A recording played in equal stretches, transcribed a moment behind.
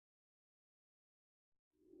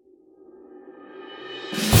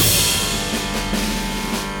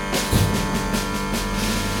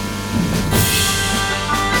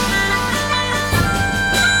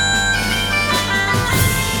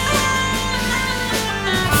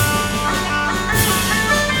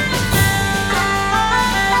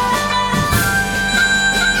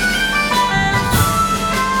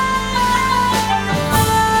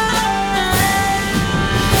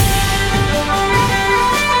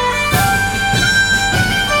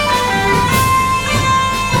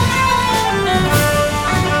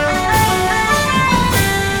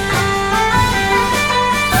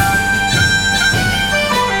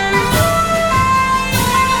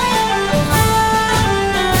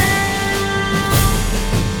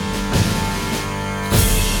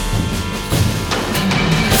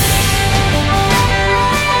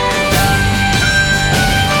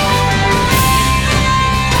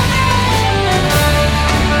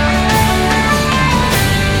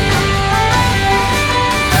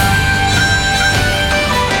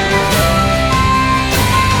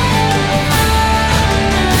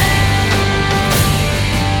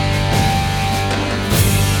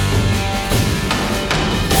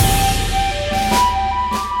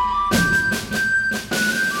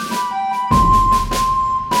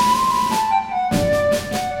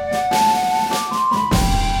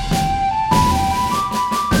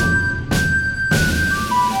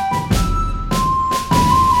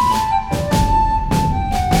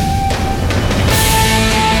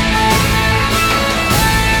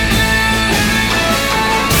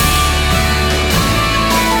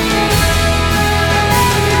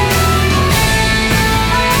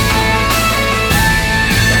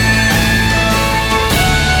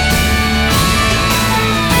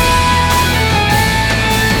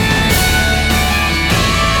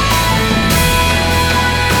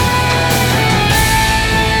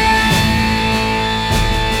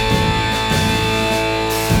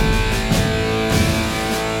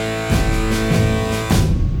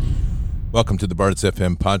Welcome to the Bards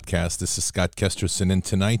FM podcast. This is Scott Kesterson, and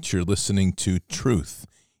tonight you're listening to Truth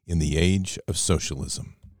in the Age of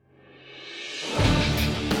Socialism.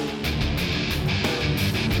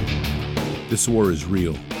 This war is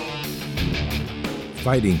real.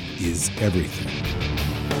 Fighting is everything.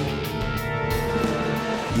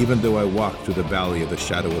 Even though I walk through the valley of the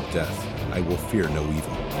shadow of death, I will fear no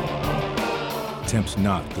evil. Tempt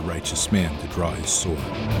not the righteous man to draw his sword.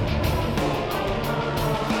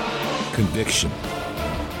 Conviction,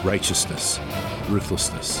 righteousness,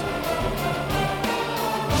 ruthlessness.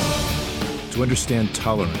 To understand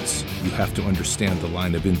tolerance, you have to understand the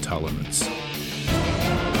line of intolerance.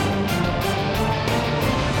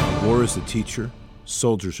 War is the teacher,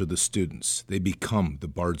 soldiers are the students. They become the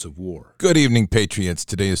bards of war. Good evening, Patriots.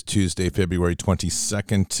 Today is Tuesday, February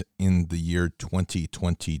 22nd in the year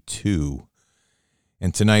 2022.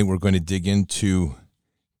 And tonight we're going to dig into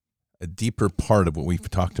a deeper part of what we've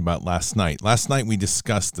talked about last night. Last night we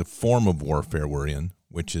discussed the form of warfare we're in,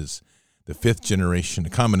 which is the fifth generation, a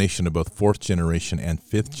combination of both fourth generation and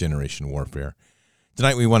fifth generation warfare.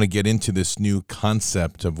 Tonight we want to get into this new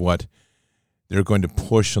concept of what they're going to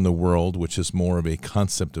push on the world, which is more of a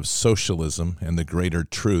concept of socialism and the greater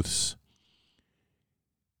truths,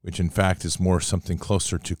 which in fact is more something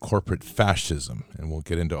closer to corporate fascism. And we'll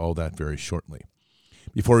get into all that very shortly.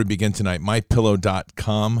 Before we begin tonight,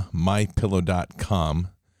 mypillow.com,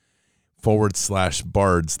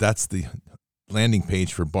 mypillow.com/bards. That's the landing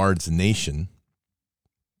page for Bards Nation.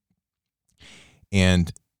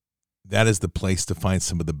 And that is the place to find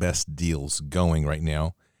some of the best deals going right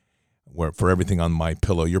now for everything on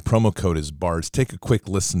MyPillow. Your promo code is BARDS. Take a quick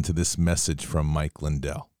listen to this message from Mike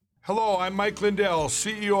Lindell. Hello, I'm Mike Lindell,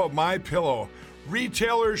 CEO of MyPillow.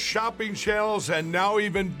 Retailers, shopping channels, and now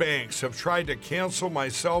even banks have tried to cancel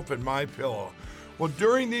myself and MyPillow. Well,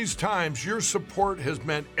 during these times, your support has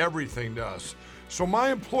meant everything to us. So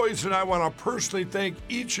my employees and I want to personally thank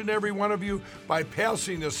each and every one of you by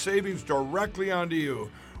passing the savings directly on to you.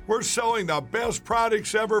 We're selling the best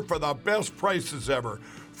products ever for the best prices ever.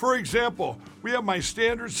 For example, we have my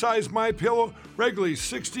standard size MyPillow, regularly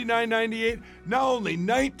 $69.98, now only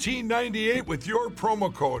 $19.98 with your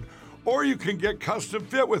promo code. Or you can get custom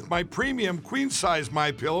fit with my premium queen size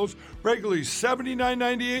MyPillows, regularly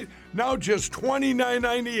 $79.98, now just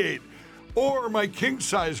 $29.98. Or my king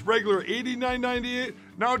size, regular $89.98,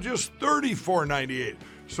 now just $34.98.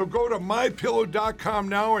 So go to mypillow.com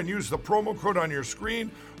now and use the promo code on your screen,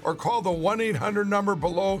 or call the 1-800 number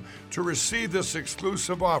below to receive this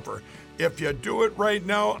exclusive offer. If you do it right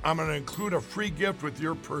now, I'm going to include a free gift with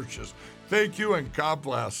your purchase. Thank you and God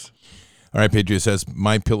bless. All right, Patriots, says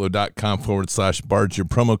mypillow.com/bards. Your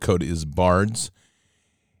promo code is BARDS,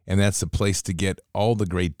 and that's the place to get all the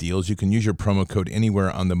great deals. You can use your promo code anywhere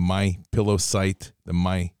on the MyPillow site, the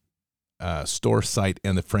My Store site,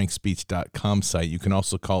 and the frankspeech.com site. You can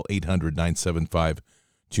also call 800-975-2939,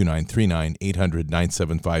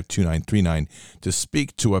 800-975-2939 to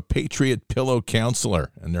speak to a Patriot Pillow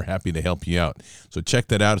counselor, and they're happy to help you out. So check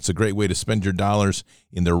that out. It's a great way to spend your dollars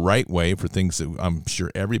in the right way for things that I'm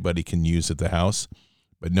sure everybody can use at the house,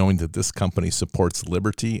 but knowing that this company supports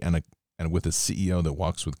liberty and with a CEO that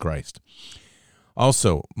walks with Christ.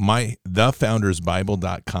 Also,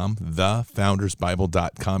 thefoundersbible.com,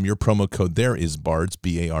 thefoundersbible.com. Your promo code there is BARDS,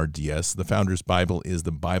 B-A-R-D-S. The Founders Bible is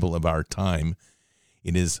the Bible of our time.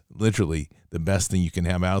 It is literally the best thing you can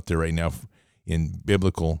have out there right now in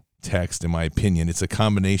biblical text, in my opinion. It's a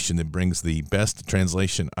combination that brings the best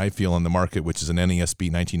translation I feel on the market, which is an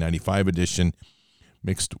NASB 1995 edition,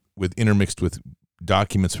 intermixed with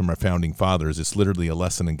documents from our founding fathers. It's literally a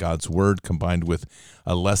lesson in God's Word combined with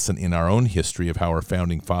a lesson in our own history of how our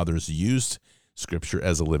founding fathers used Scripture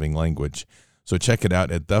as a living language. So check it out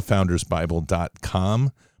at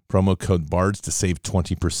thefoundersbible.com. Promo code BARDS to save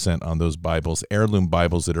 20% on those Bibles, heirloom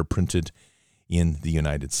Bibles that are printed in the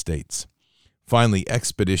United States. Finally,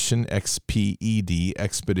 Expedition, X-P-E-D,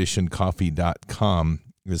 expeditioncoffee.com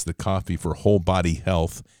is the coffee for whole body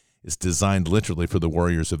health. It's designed literally for the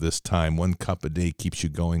warriors of this time. 1 cup a day keeps you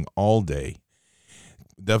going all day.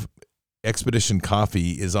 The Expedition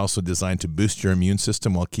Coffee is also designed to boost your immune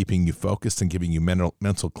system while keeping you focused and giving you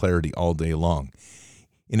mental clarity all day long.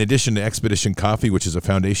 In addition to Expedition Coffee, which is a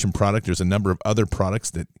foundation product, there's a number of other products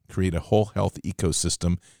that create a whole health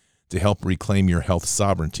ecosystem to help reclaim your health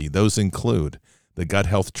sovereignty. Those include the Gut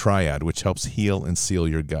Health Triad, which helps heal and seal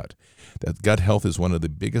your gut. That gut health is one of the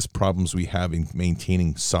biggest problems we have in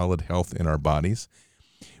maintaining solid health in our bodies.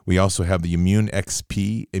 We also have the Immune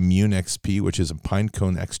XP, which is a pine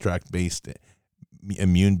cone extract-based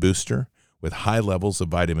immune booster with high levels of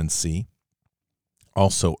vitamin C.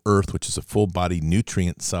 Also Earth, which is a full-body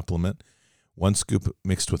nutrient supplement 1 scoop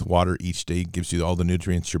mixed with water each day gives you all the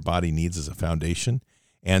nutrients your body needs as a foundation.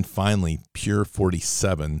 And finally, Pure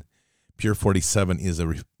 47. Pure 47 is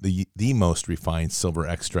the most refined silver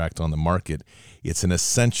extract on the market. It's an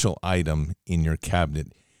essential item in your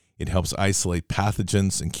cabinet. It helps isolate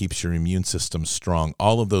pathogens and keeps your immune system strong.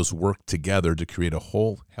 All of those work together to create a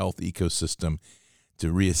whole health ecosystem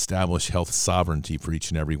to reestablish health sovereignty for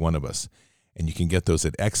each and every one of us. And you can get those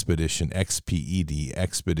at Expedition, XPED,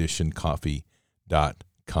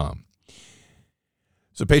 expeditioncoffee.com.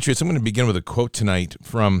 So, Patriots, I'm going to begin with a quote tonight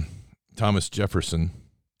from Thomas Jefferson.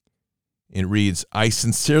 It reads, "I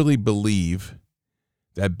sincerely believe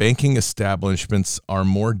that banking establishments are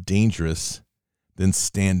more dangerous than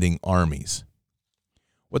standing armies."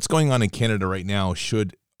 What's going on in Canada right now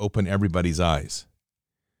should open everybody's eyes.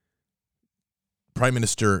 Prime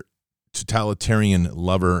Minister, totalitarian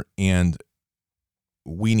lover, and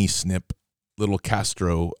weenie snip, little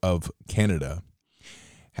Castro of Canada,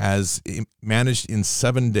 has managed in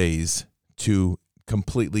 7 days to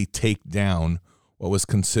completely take down what was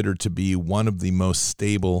considered to be one of the most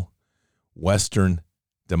stable Western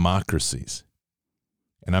democracies.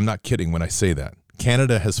 And I'm not kidding when I say that.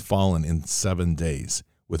 Canada has fallen in 7 days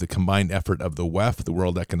with a combined effort of the WEF, the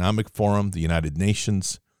World Economic Forum, the United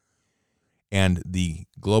Nations, and the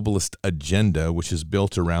globalist agenda, which is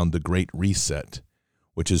built around the Great Reset,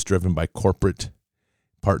 which is driven by corporate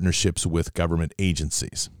partnerships with government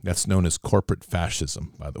agencies. That's known as corporate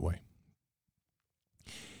fascism, by the way.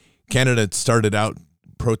 Canada started out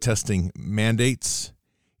protesting mandates.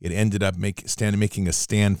 It ended up making a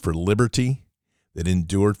stand for liberty that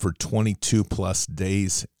endured for 22 plus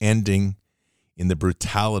days, ending in the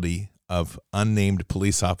brutality of unnamed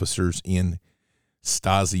police officers in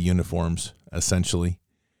Stasi uniforms, essentially,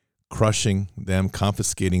 crushing them,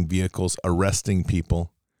 confiscating vehicles, arresting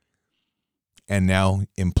people, and now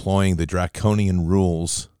employing the draconian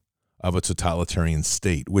rules of a totalitarian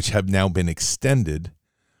state, which have now been extended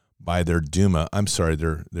by their Duma,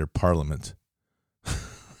 their parliament.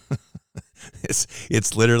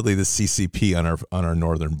 It's literally the CCP on our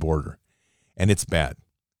northern border, and it's bad.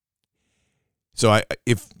 So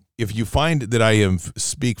if you find that I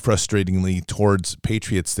speak frustratingly towards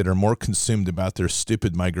patriots that are more consumed about their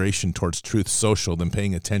stupid migration towards Truth Social than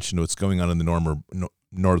paying attention to what's going on in the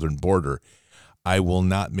northern border, I will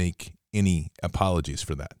not make any apologies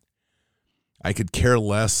for that. I could care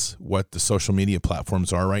less what the social media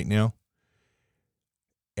platforms are right now.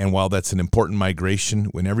 And while that's an important migration,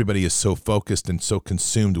 when everybody is so focused and so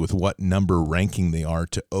consumed with what number ranking they are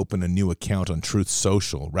to open a new account on Truth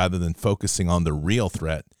Social rather than focusing on the real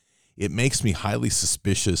threat, it makes me highly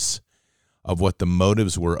suspicious of what the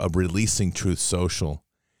motives were of releasing Truth Social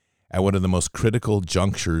at one of the most critical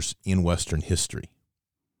junctures in Western history.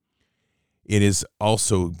 It is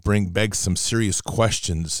also begs some serious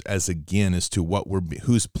questions as to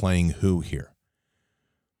who's playing who here.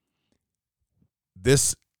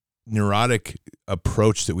 This neurotic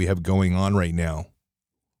approach that we have going on right now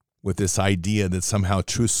with this idea that somehow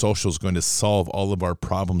Truth Social is going to solve all of our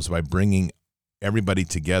problems by bringing everybody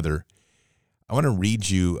together. I want to read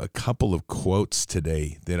you a couple of quotes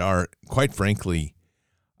today that are, quite frankly,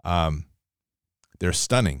 they're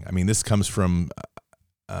stunning. I mean, this comes from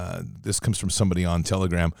somebody on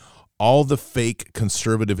Telegram. All the fake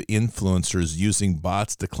conservative influencers using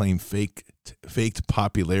bots to claim faked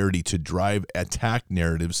popularity to drive attack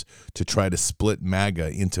narratives to try to split MAGA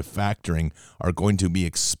into factoring are going to be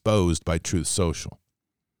exposed by Truth Social.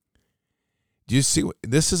 Do you see?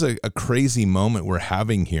 This is a crazy moment we're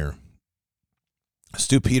having here.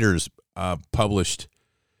 Stu Peters published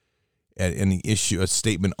a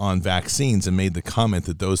statement on vaccines and made the comment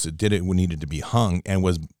that those that did it needed to be hung, and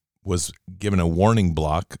was given a warning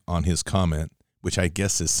block on his comment, which I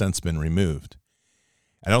guess has since been removed.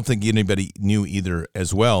 I don't think anybody knew either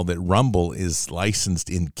as well that Rumble is licensed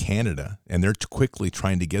in Canada, and they're quickly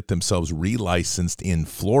trying to get themselves relicensed in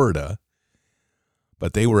Florida.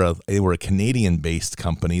 But they were a Canadian-based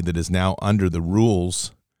company that is now under the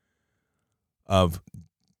rules of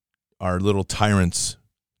our little tyrant's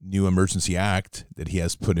new emergency act that he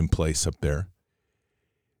has put in place up there.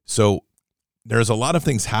 So there's a lot of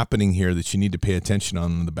things happening here that you need to pay attention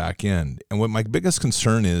on the back end. And what my biggest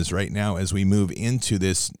concern is right now as we move into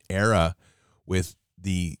this era with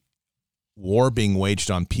the war being waged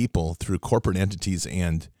on people through corporate entities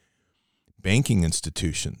and banking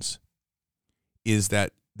institutions is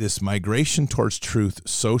that this migration towards Truth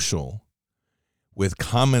Social with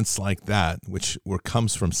comments like that, which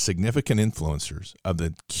comes from significant influencers of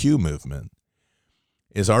the Q movement,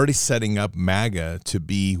 is already setting up MAGA to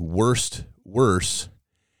be worse,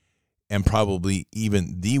 and probably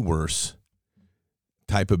even the worst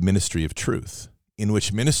type of ministry of truth, in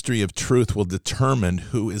which ministry of truth will determine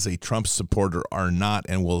who is a Trump supporter or not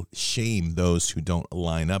and will shame those who don't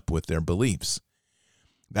line up with their beliefs.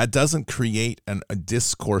 That doesn't create a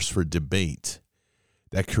discourse for debate.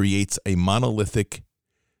 That creates a monolithic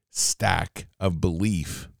stack of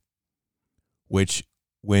belief, which,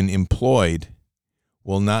 when employed,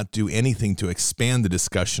 will not do anything to expand the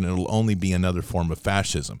discussion. It will only be another form of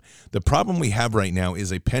fascism. The problem we have right now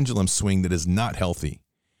is a pendulum swing that is not healthy.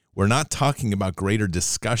 We're not talking about greater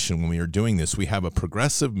discussion when we are doing this. We have a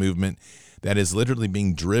progressive movement that is literally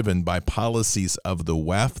being driven by policies of the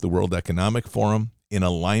WEF, the World Economic Forum, in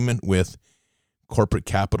alignment with corporate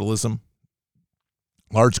capitalism,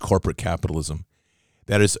 large corporate capitalism,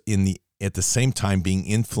 that is at the same time being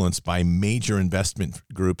influenced by major investment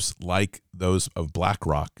groups like those of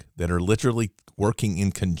BlackRock that are literally working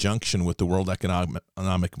in conjunction with the World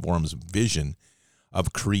Economic Forum's vision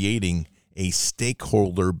of creating a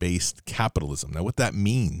stakeholder-based capitalism. Now, what that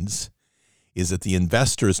means is that the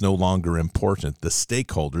investor is no longer important. The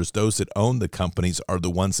stakeholders, those that own the companies, are the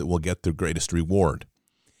ones that will get the greatest reward.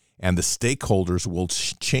 And the stakeholders will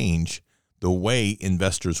change the way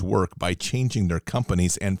investors work by changing their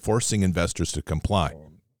companies and forcing investors to comply.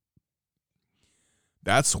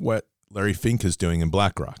 That's what Larry Fink is doing in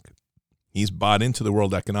BlackRock. He's bought into the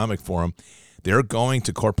World Economic Forum. They're going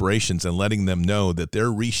to corporations and letting them know that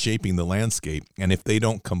they're reshaping the landscape, and if they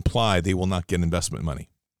don't comply, they will not get investment money.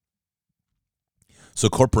 So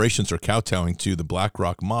corporations are kowtowing to the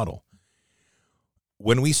BlackRock model.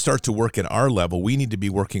 When we start to work at our level, we need to be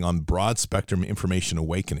working on broad spectrum information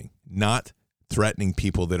awakening, not threatening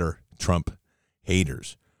people that are Trump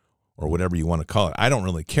haters or whatever you want to call it. I don't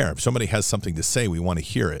really care. If somebody has something to say, we want to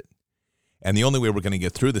hear it. And the only way we're going to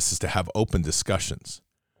get through this is to have open discussions.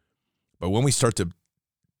 But when we start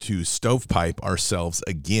to stovepipe ourselves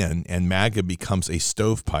again and MAGA becomes a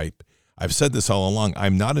stovepipe, I've said this all along,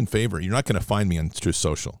 I'm not in favor. You're not going to find me on Truth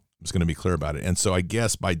Social. I'm just going to be clear about it. And so I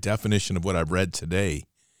guess by definition of what I've read today,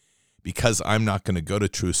 because I'm not going to go to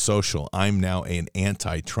Truth Social, I'm now an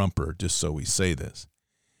anti-Trumper, just so we say this.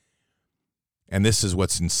 And this is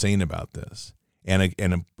what's insane about this.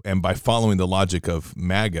 And by following the logic of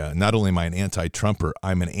MAGA, not only am I an anti-Trumper,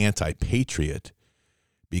 I'm an anti-patriot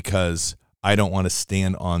because I don't want to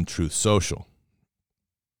stand on Truth Social.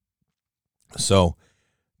 So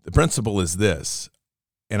the principle is this,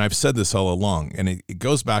 and I've said this all along, and it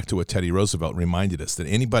goes back to what Teddy Roosevelt reminded us, that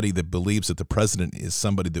anybody that believes that the president is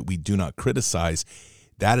somebody that we do not criticize,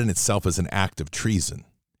 that in itself is an act of treason,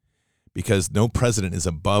 because no president is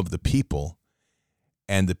above the people,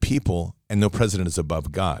 and no president is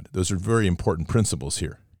above God. Those are very important principles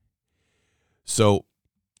here. So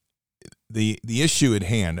the issue at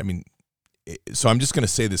hand, so I'm just going to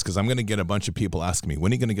say this because I'm going to get a bunch of people asking me,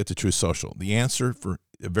 when are you going to get to Truth Social? The answer, for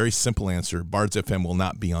a very simple answer, Bards FM will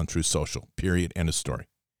not be on Truth Social, period, end of story.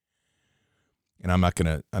 And I'm not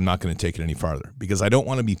going to take it any farther because I don't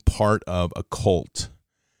want to be part of a cult.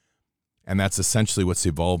 And that's essentially what's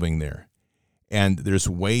evolving there. And there's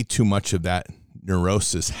way too much of that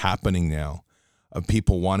neurosis happening now of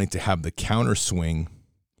people wanting to have the counter swing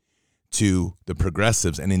to the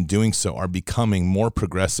progressives, and in doing so are becoming more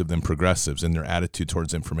progressive than progressives in their attitude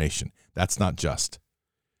towards information. That's not just.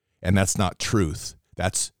 And that's not truth.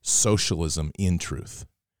 That's socialism in truth.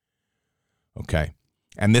 Okay?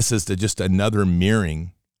 And this is just another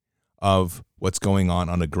mirroring of what's going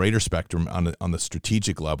on a greater spectrum on the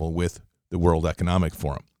strategic level with the World Economic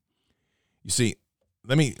Forum. You see,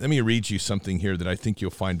 let me read you something here that I think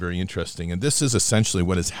you'll find very interesting. And this is essentially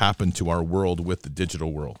what has happened to our world with the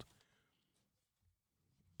digital world.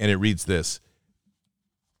 And it reads this.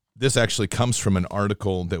 This actually comes from an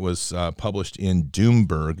article that was published in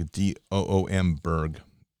Doomberg, Doomberg,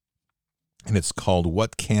 and it's called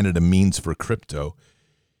What Canada Means for Crypto.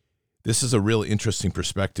 This is a real interesting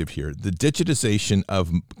perspective here. The digitization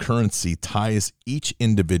of currency ties each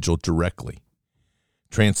individual directly,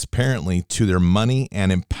 transparently to their money,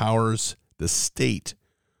 and empowers the state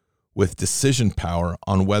with decision power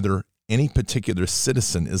on whether any particular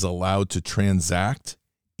citizen is allowed to transact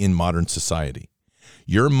in modern society.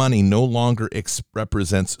 Your money no longer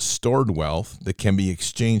represents stored wealth that can be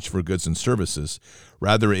exchanged for goods and services.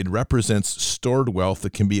 Rather, it represents stored wealth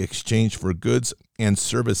that can be exchanged for goods and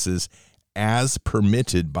services as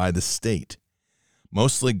permitted by the state.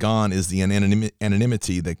 Mostly gone is the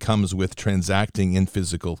anonymity that comes with transacting in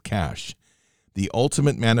physical cash, the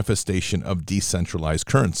ultimate manifestation of decentralized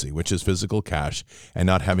currency, which is physical cash and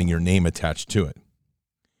not having your name attached to it.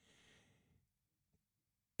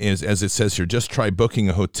 As it says here, just try booking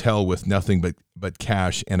a hotel with nothing but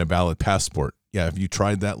cash and a valid passport. Yeah, have you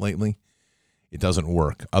tried that lately? it doesn't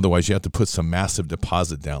work. Otherwise, you have to put some massive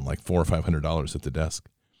deposit down, like $400 or $500 at the desk.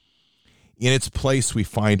 In its place, we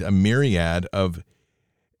find a myriad of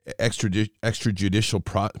extrajudicial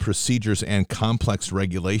procedures and complex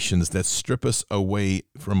regulations that strip us away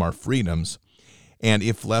from our freedoms, and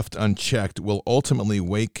if left unchecked, will ultimately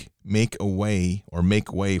make way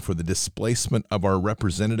for the displacement of our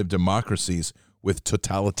representative democracies with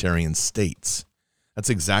totalitarian states. That's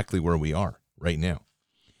exactly where we are right now.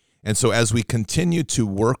 And so as we continue to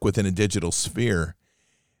work within a digital sphere,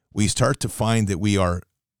 we start to find that we are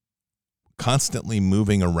constantly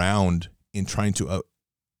moving around in trying to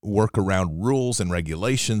work around rules and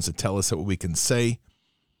regulations that tell us what we can say.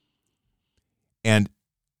 And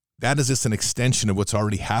that is just an extension of what's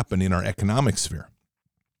already happened in our economic sphere.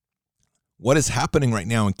 What is happening right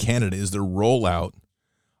now in Canada is the rollout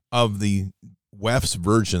of the WEF's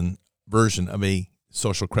version of a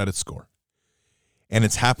social credit score. And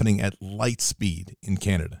it's happening at light speed in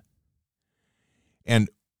Canada. And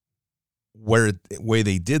the way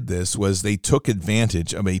they did this was they took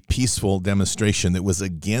advantage of a peaceful demonstration that was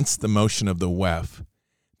against the motion of the WEF.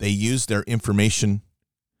 They used their information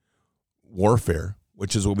warfare,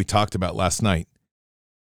 which is what we talked about last night.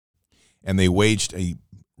 And they waged a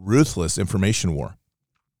ruthless information war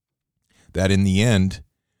that in the end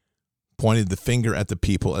pointed the finger at the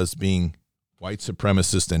people as being white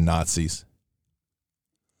supremacists and Nazis.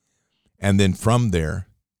 And then from there,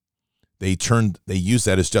 they used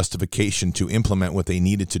that as justification to implement what they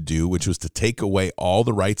needed to do, which was to take away all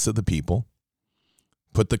the rights of the people,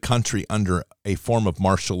 put the country under a form of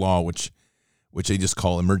martial law, which they just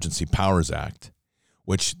call Emergency Powers Act,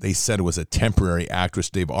 which they said was a temporary act,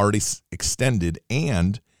 which they've already extended,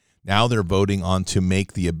 and now they're voting on to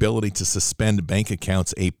make the ability to suspend bank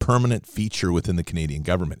accounts a permanent feature within the Canadian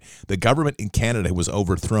government. The government in Canada was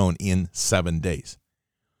overthrown in 7 days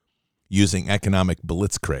using economic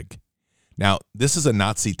blitzkrieg. Now, this is a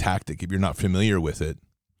Nazi tactic, if you're not familiar with it.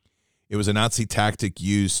 It was a Nazi tactic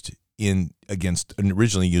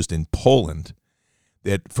originally used in Poland,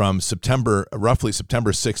 that from roughly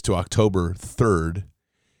September 6th to October 3rd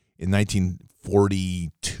in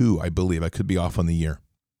 1942, I believe, I could be off on the year,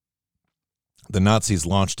 the Nazis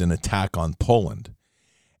launched an attack on Poland,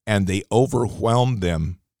 and they overwhelmed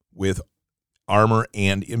them with armor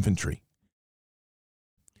and infantry.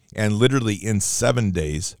 And literally in 7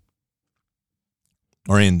 days,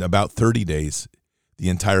 or in about 30 days, the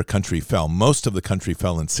entire country fell. Most of the country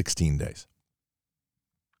fell in 16 days.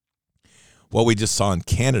 What we just saw in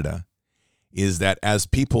Canada is that as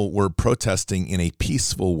people were protesting in a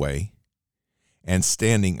peaceful way and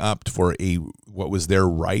standing up for what was their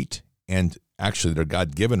right, and actually their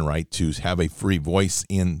God-given right to have a free voice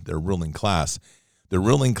in their ruling class, the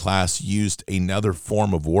ruling class used another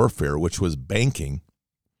form of warfare, which was banking,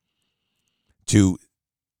 to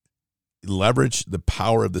leverage the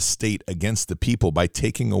power of the state against the people by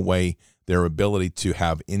taking away their ability to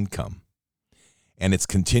have income. And it's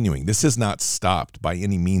continuing. This is not stopped by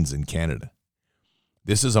any means in Canada.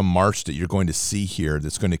 This is a march that you're going to see here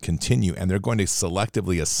that's going to continue, and they're going to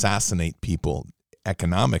selectively assassinate people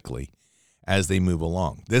economically as they move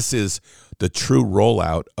along. This is the true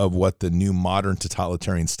rollout of what the new modern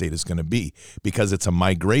totalitarian state is going to be, because it's a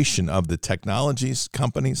migration of the technologies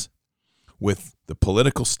companies with the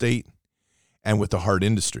political state and with the hard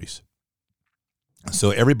industries. So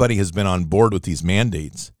everybody has been on board with these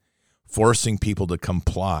mandates, forcing people to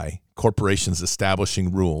comply, corporations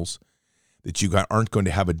establishing rules that you aren't going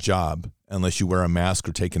to have a job unless you wear a mask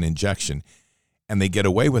or take an injection. And they get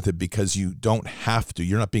away with it because you don't have to.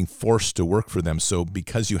 You're not being forced to work for them. So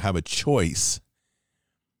because you have a choice,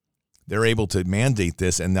 they're able to mandate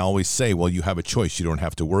this, and they always say, well, you have a choice. You don't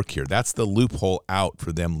have to work here. That's the loophole out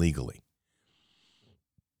for them legally.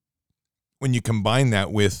 When you combine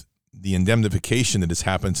that with the indemnification that has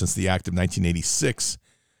happened since the Act of 1986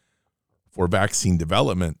 for vaccine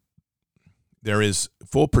development, there is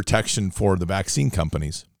full protection for the vaccine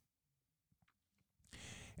companies.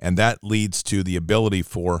 And that leads to the ability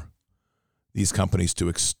for these companies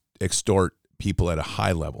to extort people at a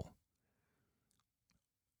high level.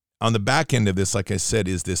 On the back end of this, like I said,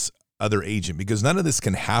 is this other agent, because none of this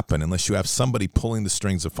can happen unless you have somebody pulling the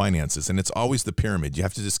strings of finances. And it's always the pyramid. You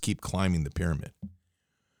have to just keep climbing the pyramid.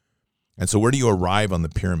 And so where do you arrive on the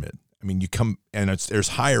pyramid? I mean, you come, and there's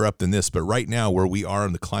higher up than this, but right now where we are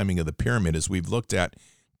in the climbing of the pyramid is we've looked at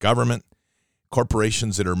government,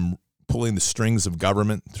 corporations that are pulling the strings of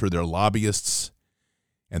government through their lobbyists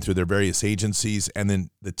and through their various agencies. And then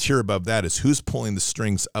the tier above that is who's pulling the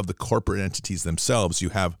strings of the corporate entities themselves. You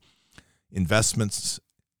have investments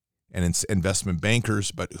and it's investment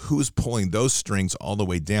bankers, but who's pulling those strings all the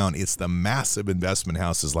way down? It's the massive investment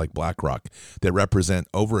houses like BlackRock that represent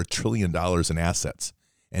over $1 trillion in assets.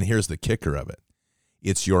 And here's the kicker of it.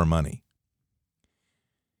 It's your money.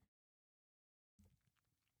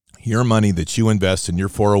 Your money that you invest in your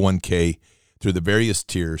 401k through the various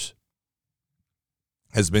tiers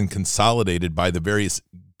has been consolidated by the various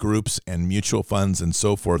groups and mutual funds and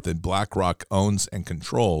so forth that BlackRock owns and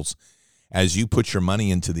controls. As you put your money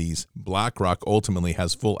into these, BlackRock ultimately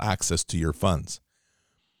has full access to your funds.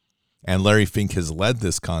 And Larry Fink has led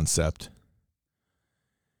this concept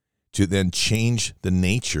to then change the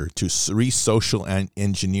nature, to re-social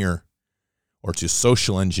engineer or to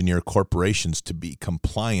social engineer corporations to be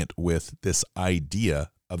compliant with this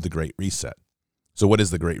idea of the Great Reset. So what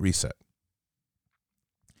is the Great Reset?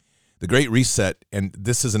 The Great Reset, and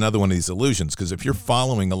this is another one of these illusions, because if you're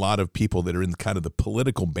following a lot of people that are in kind of the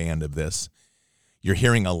political band of this, you're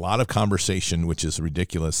hearing a lot of conversation, which is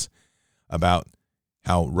ridiculous, about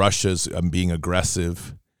how Russia's being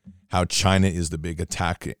aggressive, how China is the big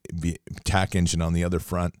attack engine on the other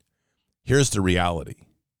front. Here's the reality,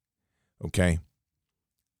 okay?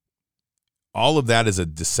 All of that is a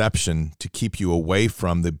deception to keep you away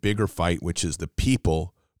from the bigger fight, which is the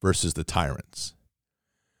people versus the tyrants.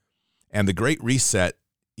 And the Great Reset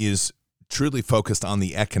is truly focused on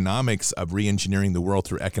the economics of re-engineering the world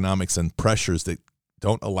through economics and pressures that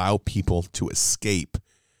don't allow people to escape,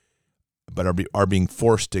 but are being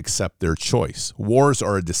forced to accept their choice. Wars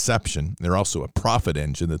are a deception. They're also a profit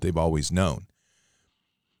engine that they've always known.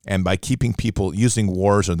 And by keeping people using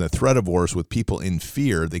wars or the threat of wars with people in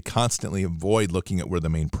fear, they constantly avoid looking at where the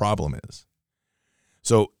main problem is.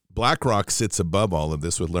 So BlackRock sits above all of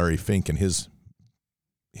this with Larry Fink and his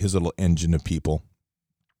little engine of people.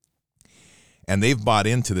 And they've bought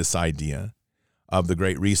into this idea of the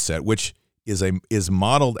Great Reset, which is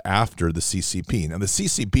modeled after the CCP. Now, the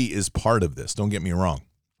CCP is part of this, don't get me wrong,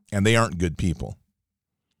 and they aren't good people.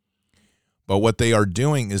 But what they are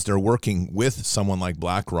doing is they're working with someone like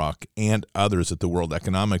BlackRock and others at the World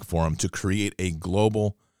Economic Forum to create a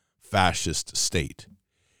global fascist state.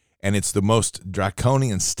 And it's the most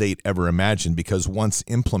draconian state ever imagined, because once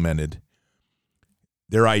implemented,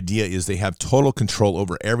 their idea is they have total control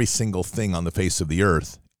over every single thing on the face of the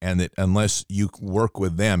earth, and that unless you work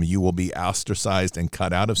with them, you will be ostracized and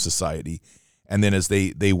cut out of society. And then as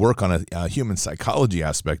they work on a human psychology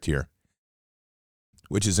aspect here,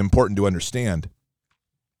 which is important to understand,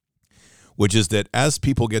 which is that as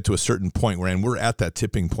people get to a certain point and we're at that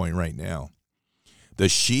tipping point right now, the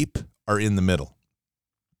sheep are in the middle.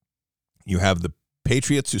 You have the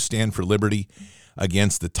patriots who stand for liberty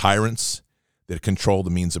against the tyrants that control the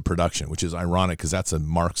means of production, which is ironic because that's a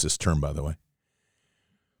Marxist term, by the way.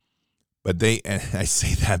 But and I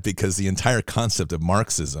say that because the entire concept of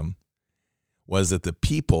Marxism was that the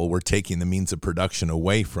people were taking the means of production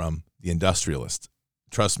away from the industrialists.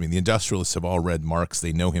 Trust me, the industrialists have all read Marx.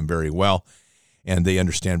 They know him very well, and they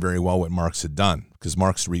understand very well what Marx had done, because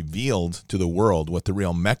Marx revealed to the world what the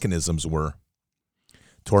real mechanisms were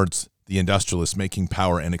towards the industrialists making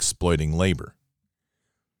power and exploiting labor.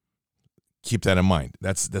 Keep that in mind.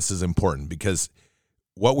 This is important, because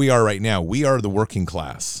what we are right now, we are the working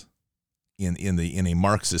class in a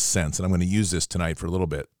Marxist sense, and I'm going to use this tonight for a little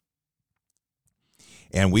bit.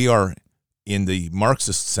 And we are, in the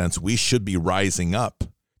Marxist sense, we should be rising up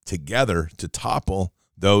together to topple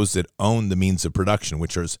those that own the means of production,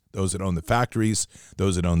 which are those that own the factories,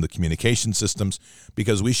 those that own the communication systems,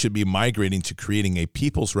 because we should be migrating to creating a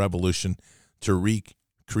people's revolution to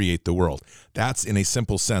recreate the world. That's, in a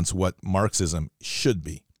simple sense, what Marxism should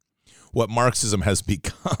be. What Marxism has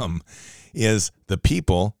become is the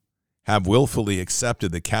people have willfully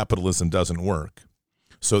accepted that capitalism doesn't work.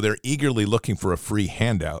 So they're eagerly looking for a free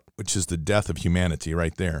handout, which is the death of humanity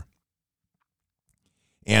right there.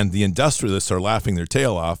 And the industrialists are laughing their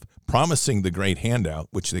tail off, promising the great handout,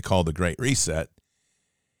 which they call the Great Reset,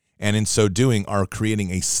 and in so doing are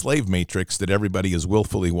creating a slave matrix that everybody is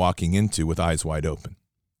willfully walking into with eyes wide open.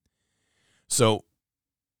 So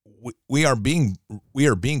we are being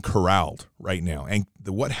corralled right now. And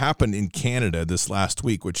what happened in Canada this last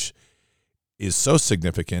week, which is so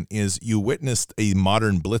significant, is you witnessed a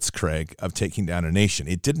modern blitzkrieg of taking down a nation.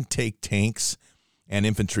 It didn't take tanks and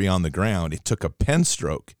infantry on the ground. It took a pen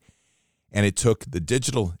stroke, and it took the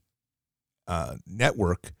digital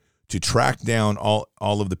network to track down all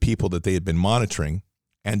of the people that they had been monitoring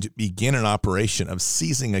and to begin an operation of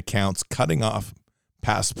seizing accounts, cutting off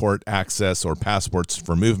passport access or passports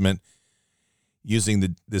for movement,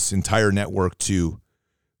 using this entire network to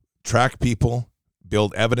track people,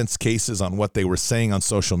 build evidence cases on what they were saying on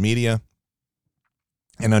social media,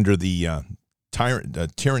 And under the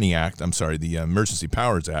Tyranny Act, the Emergency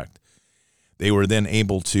Powers Act, they were then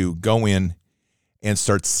able to go in and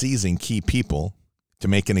start seizing key people to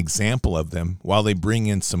make an example of them while they bring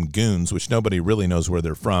in some goons, which nobody really knows where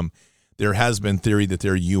they're from. There has been theory that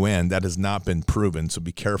they're UN. That has not been proven, so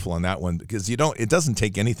be careful on that one, because it doesn't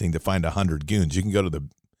take anything to find 100 goons. You can go to the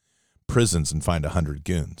prisons and find 100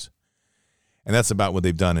 goons. And that's about what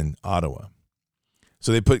they've done in Ottawa.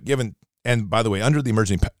 So and by the way, under the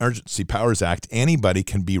Emergency Powers Act, anybody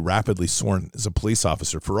can be rapidly sworn as a police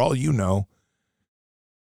officer. For all you know,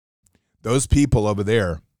 those people over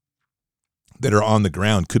there that are on the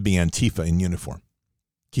ground could be Antifa in uniform.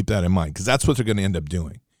 Keep that in mind, because that's what they're going to end up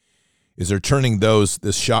doing, is they're turning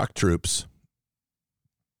the shock troops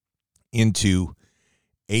into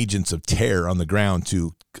agents of terror on the ground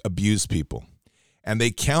to abuse people. And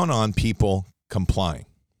they count on people complying.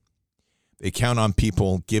 They count on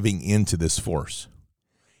people giving into this force.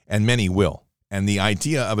 And many will. And the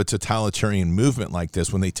idea of a totalitarian movement like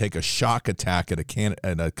this, when they take a shock attack at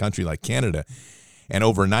a country like Canada and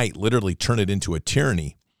overnight literally turn it into a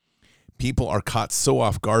tyranny, people are caught so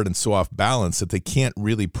off guard and so off balance that they can't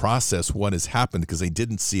really process what has happened because they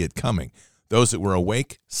didn't see it coming. Those that were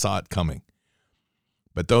awake saw it coming.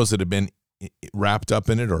 But those that have been wrapped up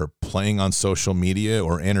in it or playing on social media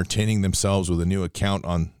or entertaining themselves with a new account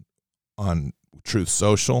on Truth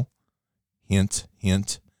Social, hint,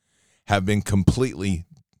 hint, have been completely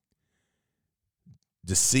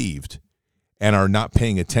deceived and are not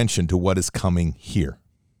paying attention to what is coming here.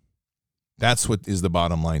 That's what is the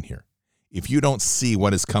bottom line here. If you don't see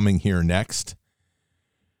what is coming here next,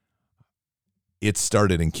 it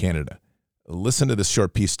started in Canada. Listen to this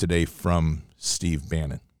short piece today from Steve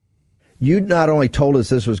Bannon. You not only told us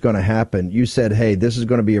this was going to happen, you said, hey, this is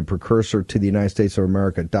going to be a precursor to the United States of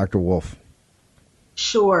America. Dr. Wolf.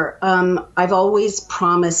 Sure. I've always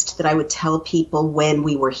promised that I would tell people when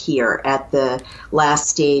we were here at the last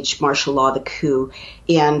stage, martial law, the coup.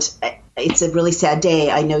 And it's a really sad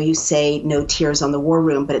day. I know you say no tears on the war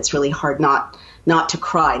room, but it's really hard not to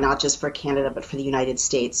cry, not just for Canada, but for the United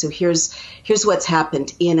States. So here's what's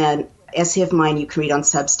happened. In an essay of mine you can read on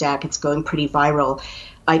Substack, it's going pretty viral.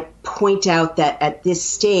 I point out that at this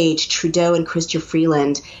stage, Trudeau and Chrystia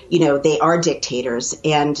Freeland, they are dictators,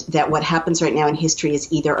 and that what happens right now in history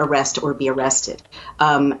is either arrest or be arrested.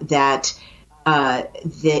 And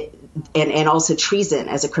also treason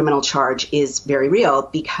as a criminal charge is very real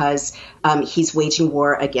because he's waging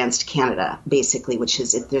war against Canada, basically,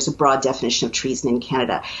 there's a broad definition of treason in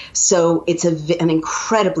Canada. So it's an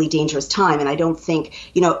incredibly dangerous time. And I don't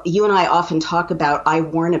think, you and I often I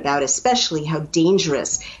warn about especially how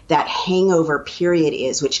dangerous that hangover period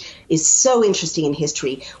is, which is so interesting in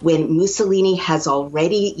history when Mussolini has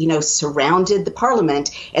already, surrounded the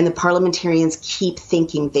parliament and the parliamentarians keep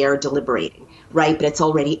thinking they're deliberating. Right, but it's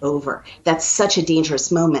already over. That's such a dangerous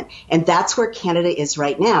moment. And that's where Canada is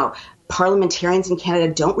right now. Parliamentarians in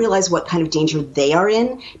Canada don't realize what kind of danger they are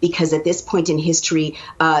in because at this point in history,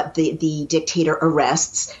 the dictator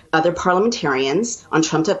arrests other parliamentarians on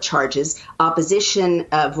trumped-up charges, opposition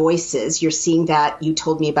voices. You're seeing that. You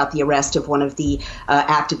told me about the arrest of one of the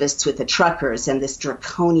activists with the truckers and this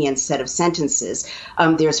draconian set of sentences.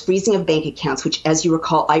 There's freezing of bank accounts, which, as you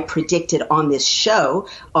recall, I predicted on this show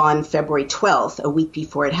on February 12th, a week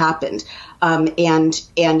before it happened. And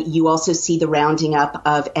you also see the rounding up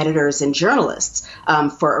of editors and journalists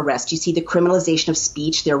for arrest. You see the criminalization of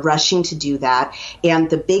speech. They're rushing to do that. And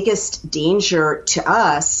the biggest danger to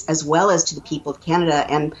us, as well as to the people of Canada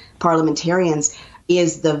and parliamentarians,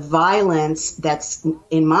 is the violence that's,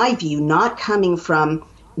 in my view, not coming from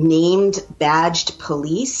named badged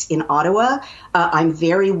police in Ottawa. I'm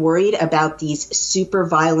very worried about these super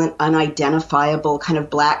violent, unidentifiable, kind of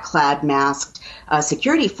black-clad, masked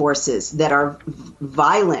security forces that are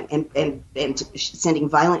violent and sending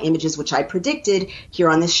violent images, which I predicted here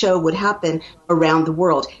on this show would happen around the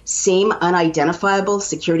world. Same unidentifiable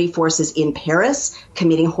security forces in Paris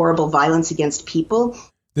committing horrible violence against people.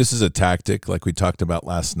 This is a tactic like we talked about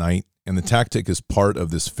last night. And the tactic is part of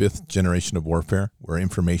this fifth generation of warfare where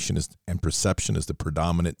information and perception is the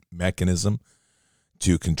predominant mechanism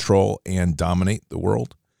to control and dominate the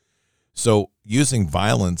world. So using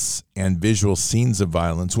violence and visual scenes of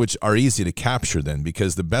violence, which are easy to capture then,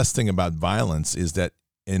 because the best thing about violence is that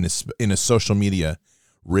in a social media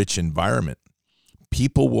rich environment,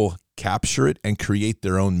 people will capture it and create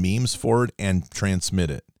their own memes for it and transmit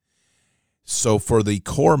it. So for the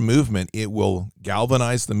core movement, it will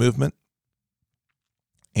galvanize the movement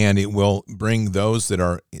and it will bring those that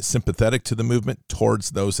are sympathetic to the movement towards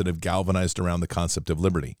those that have galvanized around the concept of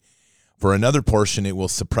liberty. For another portion, it will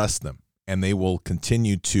suppress them and they will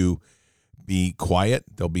continue to be quiet.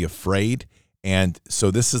 They'll be afraid. And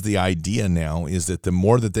so this is the idea now, is that the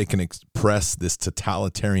more that they can express this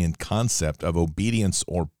totalitarian concept of obedience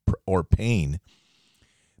or pain,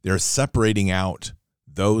 they're separating out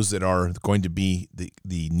those that are going to be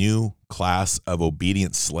the new class of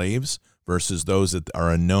obedient slaves versus those that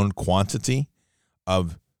are a known quantity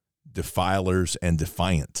of defilers and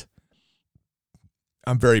defiant.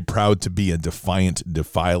 I'm very proud to be a defiant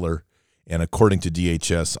defiler, and according to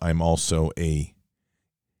DHS, I'm also a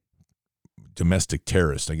domestic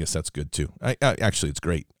terrorist. I guess that's good too. Actually, it's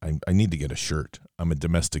great. I need to get a shirt. I'm a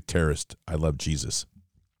domestic terrorist. I love Jesus.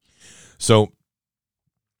 So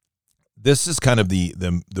this is kind of the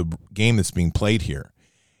game that's being played here,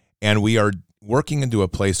 and we are working into a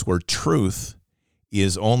place where truth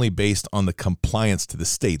is only based on the compliance to the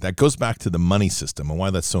state. That goes back to the money system and why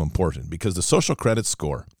that's so important, because the social credit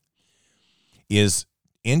score is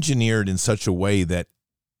engineered in such a way that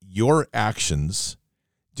your actions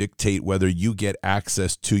dictate whether you get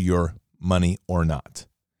access to your money or not.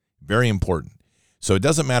 Very important. So it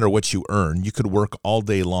doesn't matter what you earn. You could work all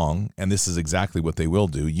day long, and this is exactly what they will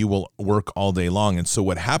do. You will work all day long. And so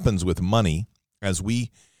what happens with money,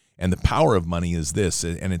 and the power of money is this,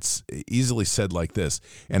 and it's easily said like this,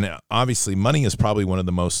 and obviously money is probably one of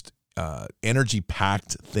the most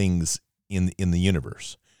energy-packed things in the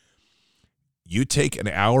universe. You take an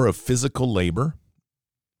hour of physical labor,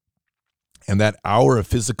 and that hour of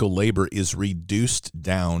physical labor is reduced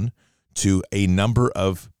down to a number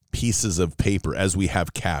of pieces of paper as we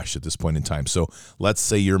have cash at this point in time. So let's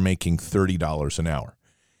say you're making $30 an hour.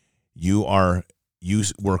 You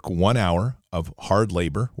work 1 hour of hard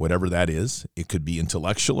labor, whatever that is. It could be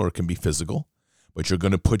intellectual or it can be physical, but you're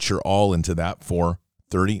going to put your all into that for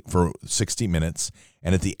 60 minutes.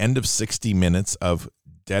 And at the end of 60 minutes of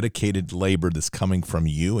dedicated labor that's coming from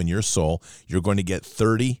you and your soul, you're going to get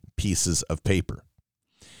 30 pieces of paper.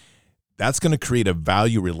 That's going to create a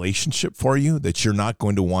value relationship for you that you're not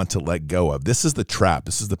going to want to let go of. This is the trap.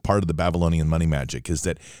 This is the part of the Babylonian money magic, is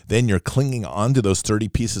that then you're clinging on to those 30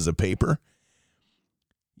 pieces of paper.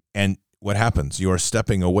 And what happens? You are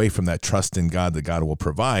stepping away from that trust in God that God will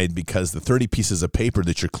provide, because the 30 pieces of paper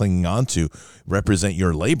that you're clinging on to represent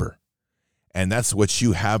your labor. And that's what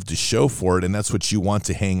you have to show for it, and that's what you want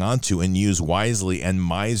to hang on to and use wisely and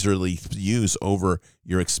miserly use over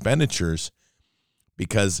your expenditures,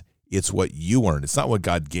 because it's what you earned. It's not what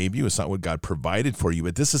God gave you. It's not what God provided for you.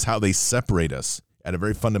 But this is how they separate us at a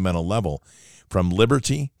very fundamental level, from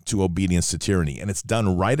liberty to obedience to tyranny. And it's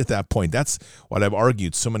done right at that point. That's what I've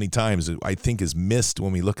argued so many times, I think is missed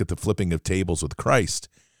when we look at the flipping of tables with Christ,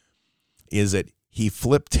 is that he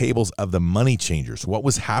flipped tables of the money changers. What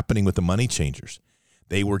was happening with the money changers?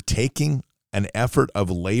 They were taking an effort of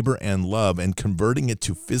labor and love and converting it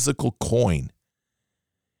to physical coin.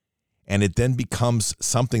 And it then becomes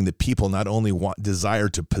something that people not only desire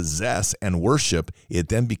to possess and worship, it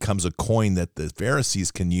then becomes a coin that the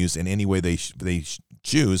Pharisees can use in any way they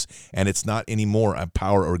choose, and it's not anymore a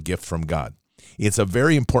power or gift from God. It's a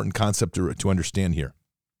very important concept to understand here.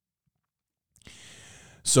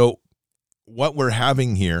 So what we're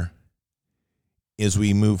having here as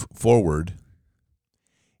we move forward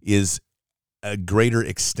is a greater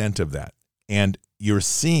extent of that. And you're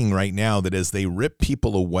seeing right now that as they rip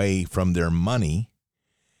people away from their money,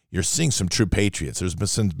 you're seeing some true patriots. There's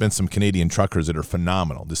been some Canadian truckers that are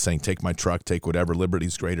phenomenal, just saying, take my truck, take whatever,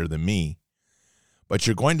 liberty's greater than me. But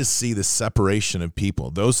you're going to see the separation of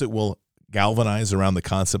people, those that will galvanize around the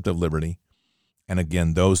concept of liberty, and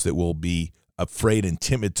again, those that will be afraid and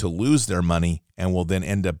timid to lose their money and will then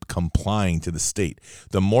end up complying to the state.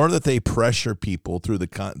 The more that they pressure people through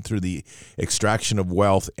the extraction of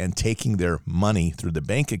wealth and taking their money through the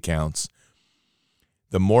bank accounts,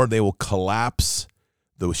 the more they will collapse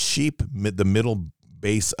the sheep, the middle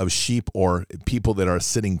base of sheep, or people that are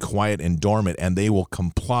sitting quiet and dormant, and they will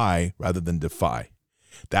comply rather than defy.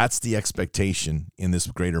 That's the expectation in this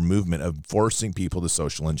greater movement of forcing people to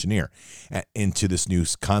social engineer into this new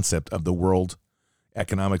concept of the World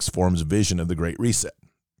Economics Forum's vision of the Great Reset.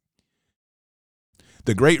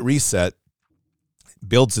 The Great Reset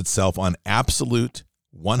builds itself on absolute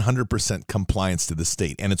 100% compliance to the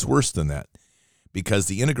state, and it's worse than that, because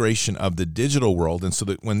the integration of the digital world, and so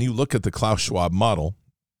that when you look at the Klaus Schwab model,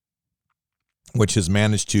 which has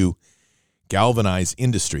managed to galvanize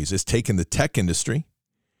industries, has taken the tech industry,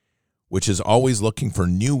 which is always looking for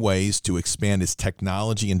new ways to expand its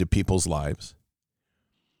technology into people's lives.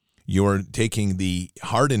 You're taking the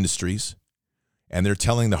hard industries, and they're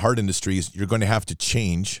telling the hard industries, you're going to have to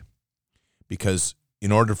change, because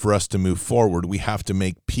in order for us to move forward, we have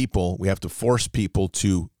to force people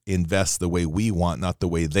to invest the way we want, not the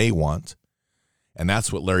way they want. And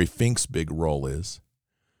that's what Larry Fink's big role is.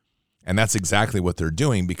 And that's exactly what they're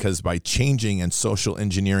doing, because by changing and social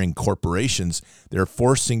engineering corporations, they're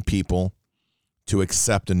forcing people to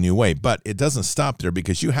accept a new way. But it doesn't stop there,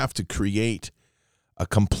 because you have to create a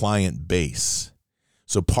compliant base.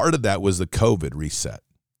 So part of that was the COVID reset.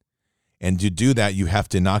 And to do that, you have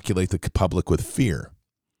to inoculate the public with fear.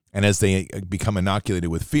 And as they become inoculated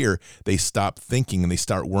with fear, they stop thinking and they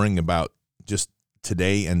start worrying about just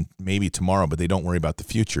today and maybe tomorrow, but they don't worry about the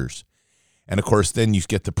futures. And of course, then you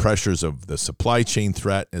get the pressures of the supply chain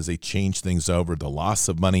threat as they change things over, the loss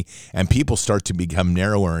of money, and people start to become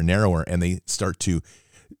narrower and narrower, and they start to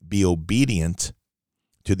be obedient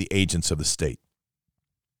to the agents of the state.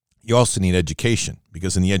 You also need education,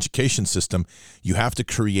 because in the education system, you have to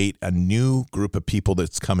create a new group of people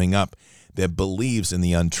that's coming up that believes in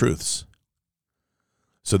the untruths.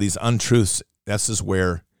 So these untruths, this is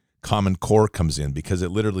where Common Core comes in, because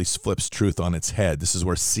it literally flips truth on its head. This is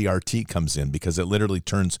where CRT comes in, because it literally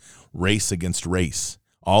turns race against race,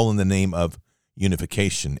 all in the name of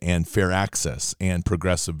unification and fair access and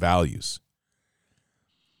progressive values.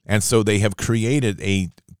 And so they have created a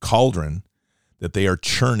cauldron that they are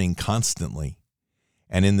churning constantly.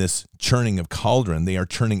 And in this churning of cauldron, they are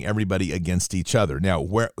turning everybody against each other. Now,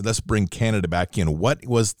 let's bring Canada back in. What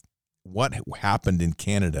happened in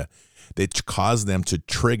Canada that caused them to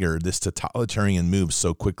trigger this totalitarian move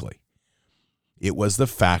so quickly? It was the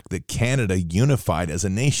fact that Canada unified as a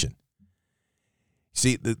nation.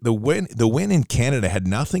 See, the win in Canada had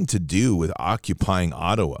nothing to do with occupying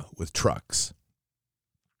Ottawa with trucks.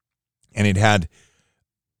 And it had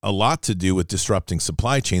a lot to do with disrupting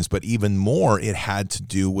supply chains, but even more, it had to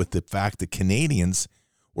do with the fact that Canadians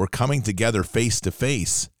were coming together face to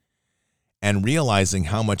face and realizing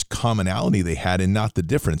how much commonality they had and not the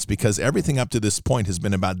difference, because everything up to this point has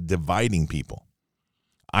been about dividing people,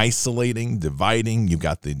 isolating, dividing. You've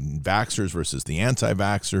got the vaxxers versus the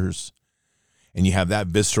anti-vaxxers, and you have that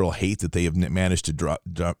visceral hate that they have managed to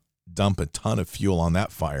dump a ton of fuel on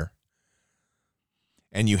that fire.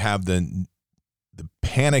 And you have the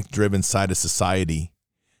panic-driven side of society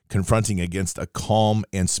confronting against a calm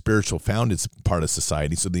and spiritual founded part of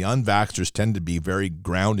society. So the unvaxxers tend to be very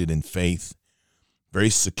grounded in faith, very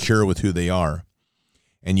secure with who they are.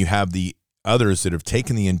 And you have the others that have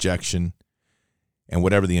taken the injection and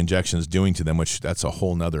whatever the injection is doing to them, which that's a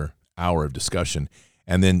whole nother hour of discussion.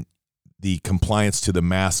 And then the compliance to the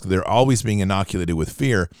mask, they're always being inoculated with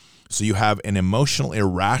fear. So you have an emotional,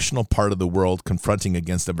 irrational part of the world confronting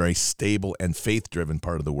against a very stable and faith-driven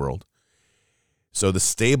part of the world. So the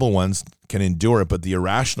stable ones can endure it, but the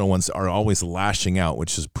irrational ones are always lashing out,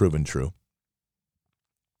 which is proven true.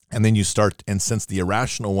 And then you start, and since the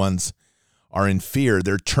irrational ones are in fear,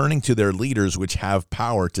 they're turning to their leaders, which have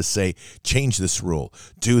power, to say, change this rule,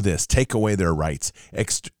 do this, take away their rights,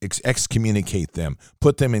 excommunicate them,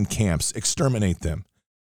 put them in camps, exterminate them.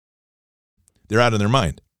 They're out of their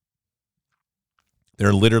mind.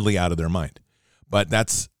 They're literally out of their mind. But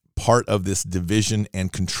that's part of this division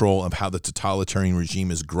and control of how the totalitarian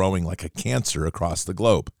regime is growing like a cancer across the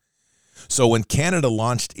globe. So when Canada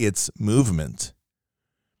launched its movement,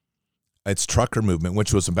 its trucker movement,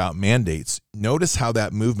 which was about mandates, notice how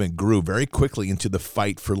that movement grew very quickly into the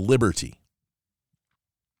fight for liberty.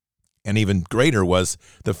 And even greater was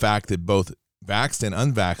the fact that both vaxxed and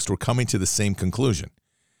unvaxxed were coming to the same conclusion.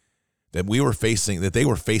 That they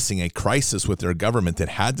were facing a crisis with their government that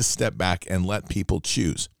had to step back and let people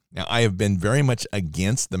choose. Now, I have been very much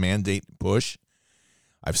against the mandate push.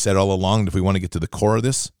 I've said all along, if we want to get to the core of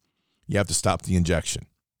this, you have to stop the injection.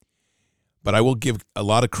 But I will give a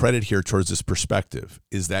lot of credit here towards this perspective,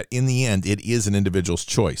 is that in the end, it is an individual's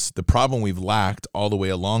choice. The problem we've lacked all the way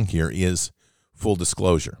along here is full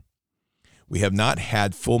disclosure. We have not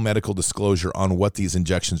had full medical disclosure on what these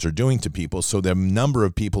injections are doing to people. So the number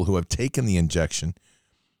of people who have taken the injection,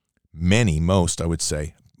 most,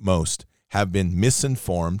 have been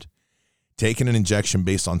misinformed, taken an injection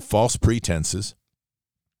based on false pretenses,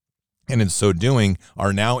 and in so doing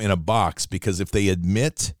are now in a box, because if they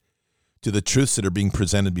admit to the truths that are being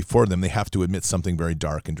presented before them, they have to admit something very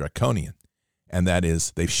dark and draconian. And that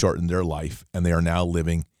is, they've shortened their life, and they are now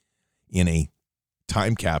living in a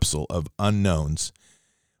time capsule of unknowns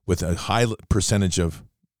with a high percentage of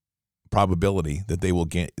probability that they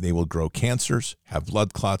will grow cancers, have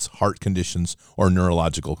blood clots, heart conditions, or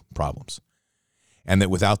neurological problems. And that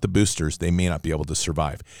without the boosters, they may not be able to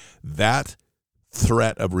survive. That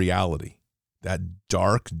threat of reality, that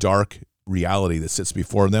dark, dark reality that sits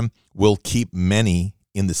before them, will keep many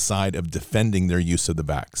in the side of defending their use of the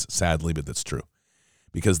vax. Sadly, but that's true.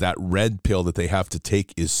 because that red pill that they have to